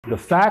The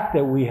fact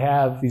that we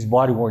have these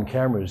body-worn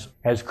cameras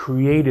has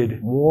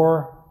created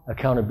more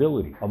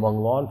accountability among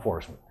law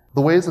enforcement.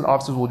 The ways that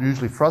officers will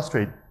usually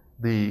frustrate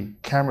the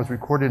camera's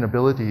recording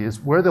ability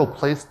is where they'll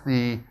place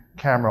the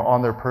camera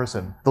on their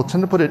person. They'll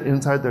tend to put it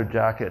inside their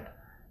jacket,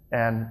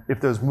 and if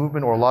there's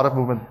movement or a lot of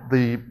movement,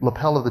 the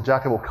lapel of the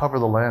jacket will cover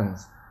the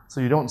lens. So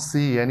you don't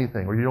see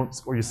anything,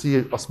 or you see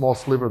a small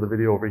sliver of the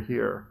video over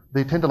here.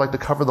 They tend to like to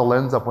cover the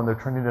lens up when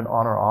they're turning it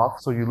on or off,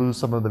 so you lose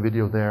some of the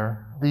video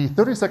there. The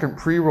 30-second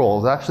pre-roll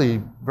is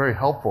actually very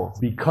helpful.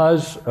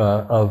 Because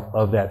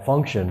of that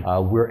function,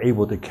 we're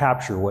able to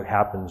capture what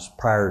happens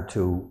prior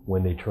to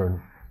when they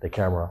turn the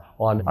camera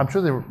on. I'm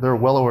sure they're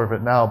well aware of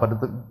it now, but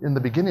in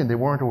the beginning they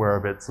weren't aware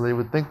of it, so they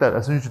would think that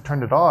as soon as you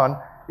turned it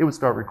on, it would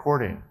start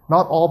recording.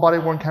 Not all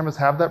body-worn cameras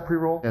have that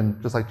pre-roll,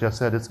 and just like Jeff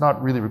said, it's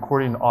not really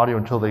recording audio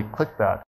until they click that.